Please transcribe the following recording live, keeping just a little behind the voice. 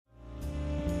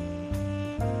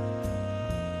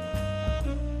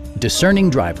Discerning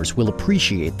drivers will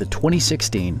appreciate the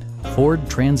 2016 Ford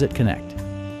Transit Connect.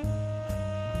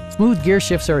 Smooth gear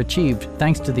shifts are achieved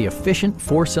thanks to the efficient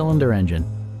 4-cylinder engine.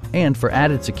 And for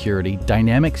added security,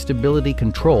 dynamic stability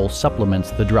control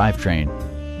supplements the drivetrain.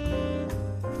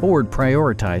 Ford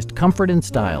prioritized comfort and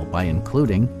style by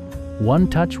including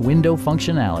one-touch window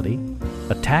functionality,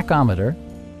 a tachometer,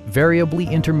 variably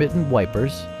intermittent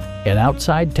wipers, an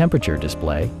outside temperature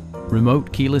display,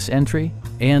 remote keyless entry,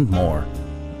 and more.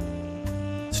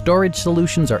 Storage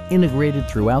solutions are integrated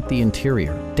throughout the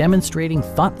interior, demonstrating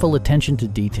thoughtful attention to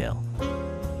detail.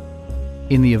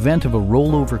 In the event of a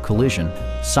rollover collision,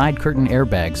 side curtain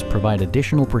airbags provide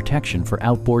additional protection for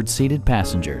outboard seated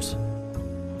passengers.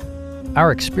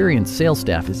 Our experienced sales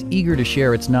staff is eager to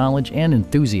share its knowledge and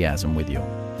enthusiasm with you.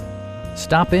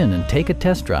 Stop in and take a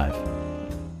test drive.